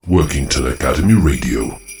Workington Academy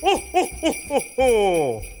Radio.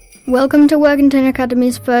 Welcome to Workington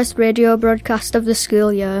Academy's first radio broadcast of the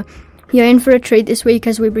school year. You're in for a treat this week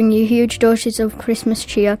as we bring you huge doses of Christmas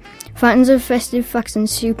cheer, fountains of festive facts and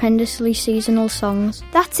stupendously seasonal songs.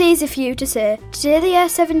 That's easy for you to say. Today the Year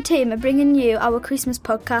 7 team are bringing you our Christmas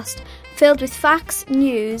podcast, filled with facts,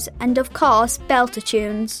 news and of course belter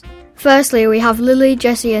tunes. Firstly, we have Lily,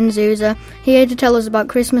 Jessie and Zuza here to tell us about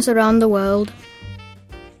Christmas around the world.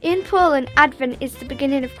 In Poland, Advent is the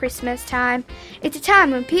beginning of Christmas time. It's a time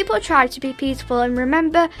when people try to be peaceful and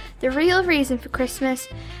remember the real reason for Christmas.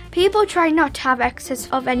 People try not to have excess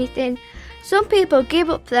of anything. Some people give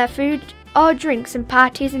up their food or drinks and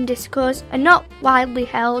parties and discos are not widely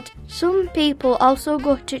held. Some people also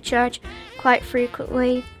go to church quite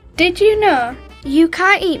frequently. Did you know? You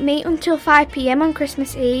can't eat meat until 5 p.m. on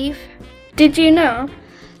Christmas Eve. Did you know?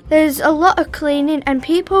 There's a lot of cleaning and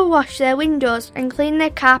people wash their windows and clean their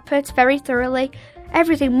carpets very thoroughly.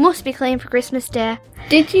 Everything must be clean for Christmas Day.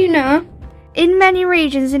 Did you know? In many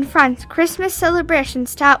regions in France, Christmas celebrations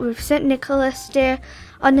start with St. Nicholas Day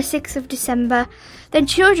on the 6th of December. Then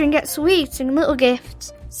children get sweets and little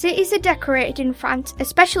gifts. Cities are decorated in France,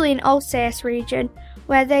 especially in Alsace region,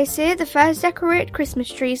 where they say the first decorated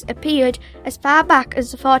Christmas trees appeared as far back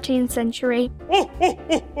as the 14th century.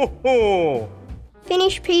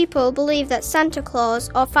 Finnish people believe that Santa Claus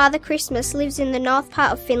or Father Christmas lives in the north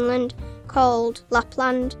part of Finland, called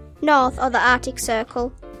Lapland, north of the Arctic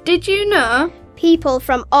Circle. Did you know? People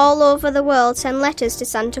from all over the world send letters to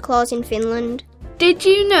Santa Claus in Finland. Did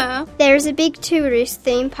you know? There is a big tourist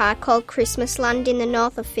theme park called Christmasland in the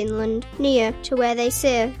north of Finland, near to where they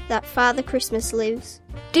say that Father Christmas lives.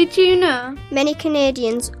 Did you know? Many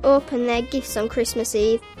Canadians open their gifts on Christmas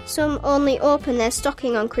Eve. Some only open their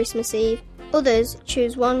stocking on Christmas Eve. Others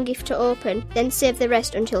choose one gift to open, then save the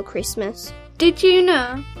rest until Christmas. Did you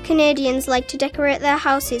know? Canadians like to decorate their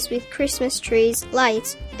houses with Christmas trees,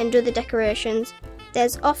 lights and other decorations.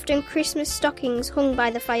 There's often Christmas stockings hung by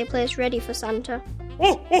the fireplace ready for Santa.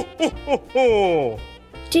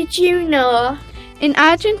 Did you know? In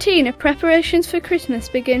Argentina, preparations for Christmas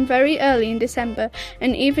begin very early in December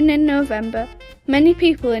and even in November. Many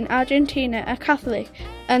people in Argentina are Catholic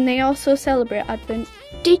and they also celebrate Advent.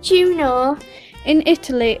 Did you know? In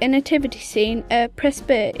Italy, a nativity scene, a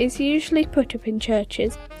presbyte, is usually put up in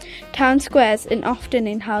churches, town squares and often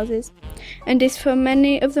in houses, and is for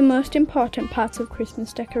many of the most important parts of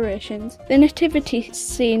Christmas decorations. The nativity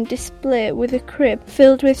scene display with a crib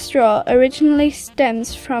filled with straw originally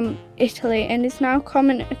stems from Italy and is now a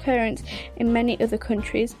common occurrence in many other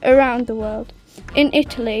countries around the world. In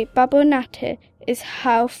Italy, Babbo Natale is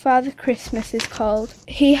how Father Christmas is called.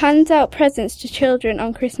 He hands out presents to children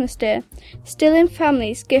on Christmas Day. Still in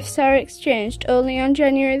families, gifts are exchanged only on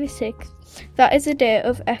January the 6th. That is a day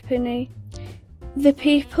of Epiphany. The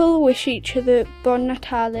people wish each other Buon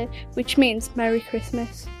Natale, which means Merry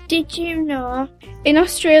Christmas. Did you know? In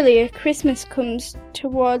Australia, Christmas comes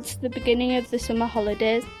towards the beginning of the summer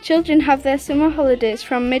holidays. Children have their summer holidays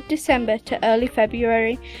from mid-December to early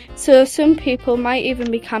February, so some people might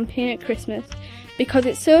even be camping at Christmas. Because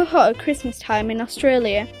it's so hot at Christmas time in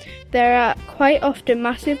Australia, there are quite often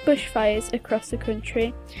massive bushfires across the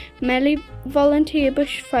country. Many volunteer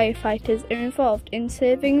bush firefighters are involved in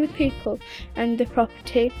saving the people and the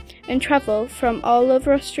property and travel from all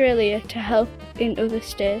over Australia to help in other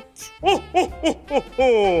states.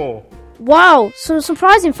 Wow, some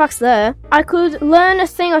surprising facts there. I could learn a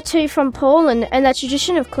thing or two from Poland and their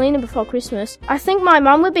tradition of cleaning before Christmas. I think my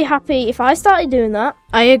mum would be happy if I started doing that.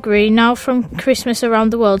 I agree. Now from Christmas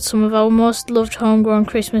around the world, some of our most loved homegrown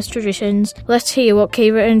Christmas traditions. Let's hear what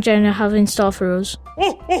Kira and Jenna have in store for us.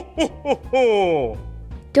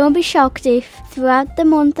 Don't be shocked if, throughout the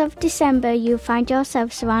month of December, you find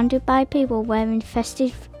yourself surrounded by people wearing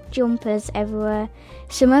festive jumpers everywhere.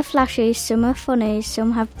 Some are flashy, some are funny,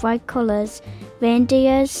 some have bright colours,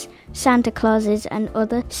 reindeers, Santa Clauses and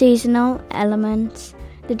other seasonal elements.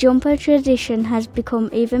 The jumper tradition has become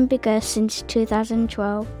even bigger since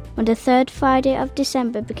 2012, when the third Friday of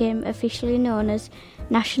December became officially known as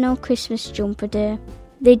National Christmas Jumper Day.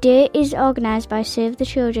 The day is organised by Save the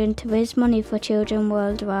Children to raise money for children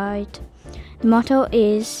worldwide. The motto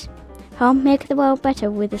is, "Help make the world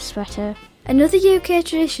better with a sweater." Another UK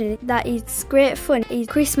tradition that is great fun is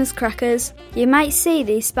Christmas crackers. You might see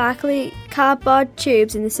these sparkly cardboard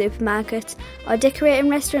tubes in the supermarket or decorating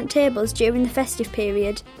restaurant tables during the festive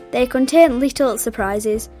period. They contain little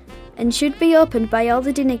surprises and should be opened by all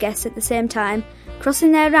the dinner guests at the same time,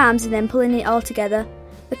 crossing their arms and then pulling it all together.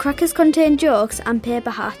 The crackers contain jokes and paper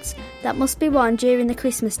hats that must be worn during the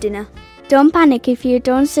Christmas dinner. Don't panic if you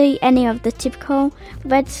don't see any of the typical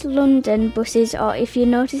Red London buses or if you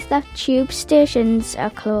notice that tube stations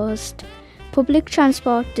are closed. Public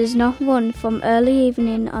transport does not run from early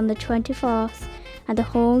evening on the 24th and the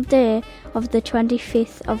whole day of the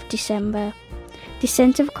 25th of December. The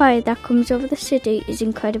sense of quiet that comes over the city is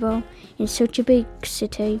incredible in such a big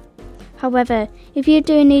city. However, if you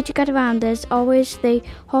do need to get around, there's always the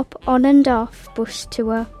hop on and off bus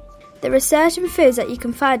tour. There are certain foods that you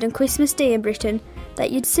can find on Christmas Day in Britain that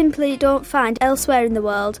you simply don't find elsewhere in the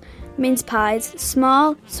world. Mince pies,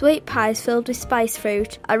 small, sweet pies filled with spiced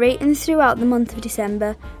fruit, are eaten throughout the month of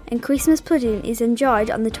December, and Christmas pudding is enjoyed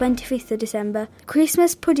on the 25th of December.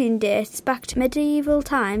 Christmas pudding dates back to medieval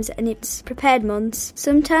times and it's prepared months,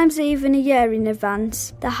 sometimes even a year in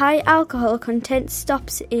advance. The high alcohol content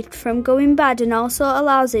stops it from going bad and also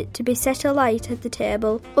allows it to be set alight at the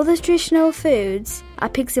table. Other traditional foods are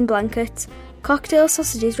pigs in blankets, cocktail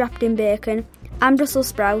sausages wrapped in bacon, and Brussels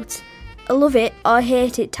sprouts, a love it or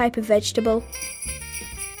hate it type of vegetable.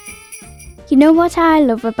 You know what I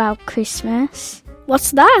love about Christmas?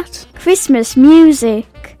 What's that? Christmas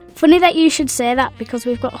music. Funny that you should say that because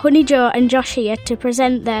we've got Honey Joe and Josh here to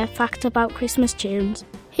present their fact about Christmas tunes.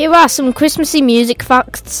 Here are some Christmassy music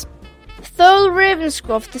facts. Thurl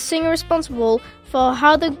Ravenscroft, the singer responsible for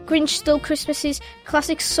How the Grinch Stole Christmas's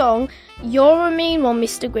classic song, You're a Mean One,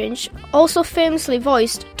 Mr. Grinch, also famously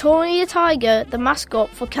voiced Tony the Tiger, the mascot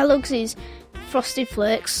for Kellogg's Frosted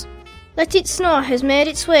Flakes. Let It Snow has made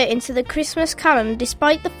its way into the Christmas canon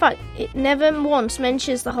despite the fact it never once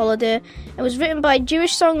mentions the holiday and was written by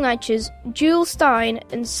Jewish songwriters Jule Stein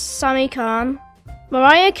and Sammy Kahn.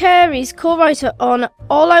 Mariah Carey's co-writer on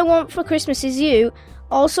All I Want for Christmas Is You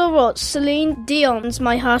also wrote Celine Dion's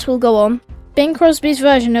My Heart Will Go On. Bing Crosby's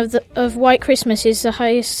version of White Christmas is the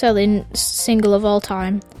highest selling single of all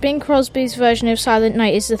time. Bing Crosby's version of Silent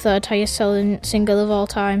Night is the third highest selling single of all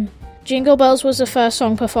time. Jingle Bells was the first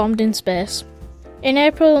song performed in space. In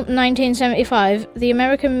April 1975, the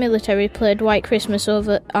American military played White Christmas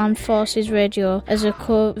over Armed Forces radio as a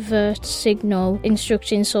covert signal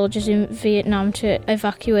instructing soldiers in Vietnam to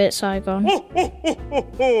evacuate Saigon.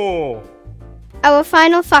 Our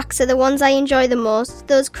final facts are the ones I enjoy the most,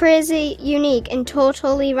 those crazy, unique and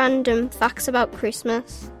totally random facts about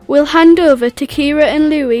Christmas. We'll hand over to Kira and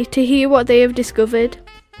Louie to hear what they have discovered.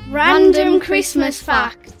 Random Christmas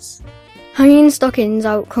facts. Hanging stockings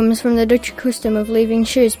out comes from the Dutch custom of leaving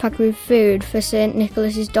shoes packed with food for St.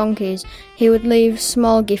 Nicholas's donkeys. He would leave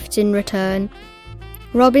small gifts in return.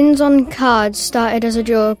 Robins on cards started as a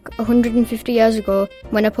joke 150 years ago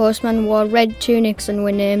when a postman wore red tunics and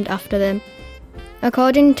were named after them.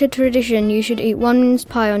 According to tradition, you should eat one mince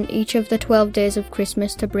pie on each of the 12 days of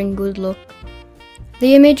Christmas to bring good luck.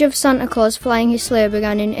 The image of Santa Claus flying his sleigh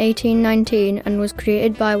began in 1819 and was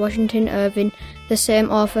created by Washington Irving, the same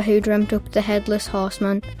author who dreamt up the Headless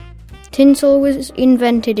Horseman. Tinsel was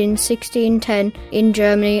invented in 1610 in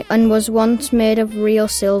Germany and was once made of real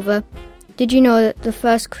silver. Did you know that the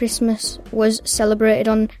first Christmas was celebrated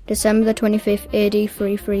on December the 25th AD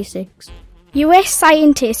 336? US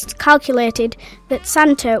scientists calculated that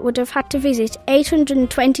Santa would have had to visit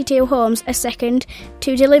 822 homes a second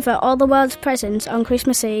to deliver all the world's presents on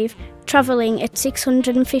Christmas Eve, travelling at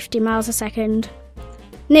 650 miles a second.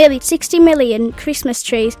 Nearly 60 million Christmas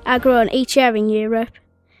trees are grown each year in Europe.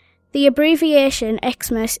 The abbreviation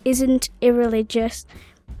Xmas isn't irreligious.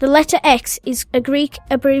 The letter X is a Greek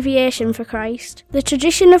abbreviation for Christ. The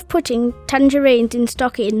tradition of putting tangerines in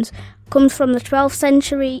stockings comes from the 12th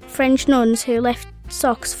century French nuns who left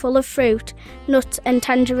socks full of fruit, nuts and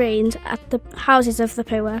tangerines at the houses of the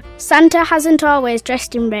poor. Santa hasn't always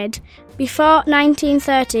dressed in red. Before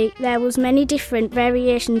 1930, there was many different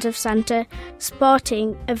variations of Santa,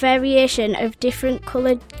 sporting a variation of different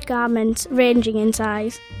coloured garments ranging in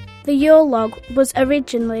size. The Yule log was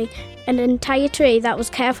originally an entire tree that was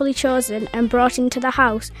carefully chosen and brought into the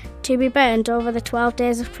house to be burned over the 12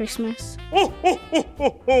 days of Christmas.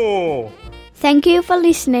 Thank you for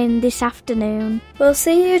listening this afternoon. We'll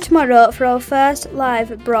see you tomorrow for our first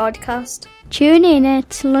live broadcast. Tune in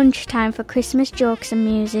at lunchtime for Christmas jokes and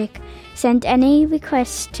music. Send any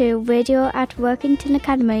requests to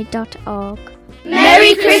radio@workingtonacademy.org.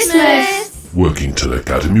 Merry Christmas! Workington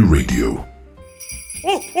Academy Radio.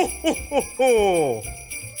 Ho, ho, ho, ho, ho.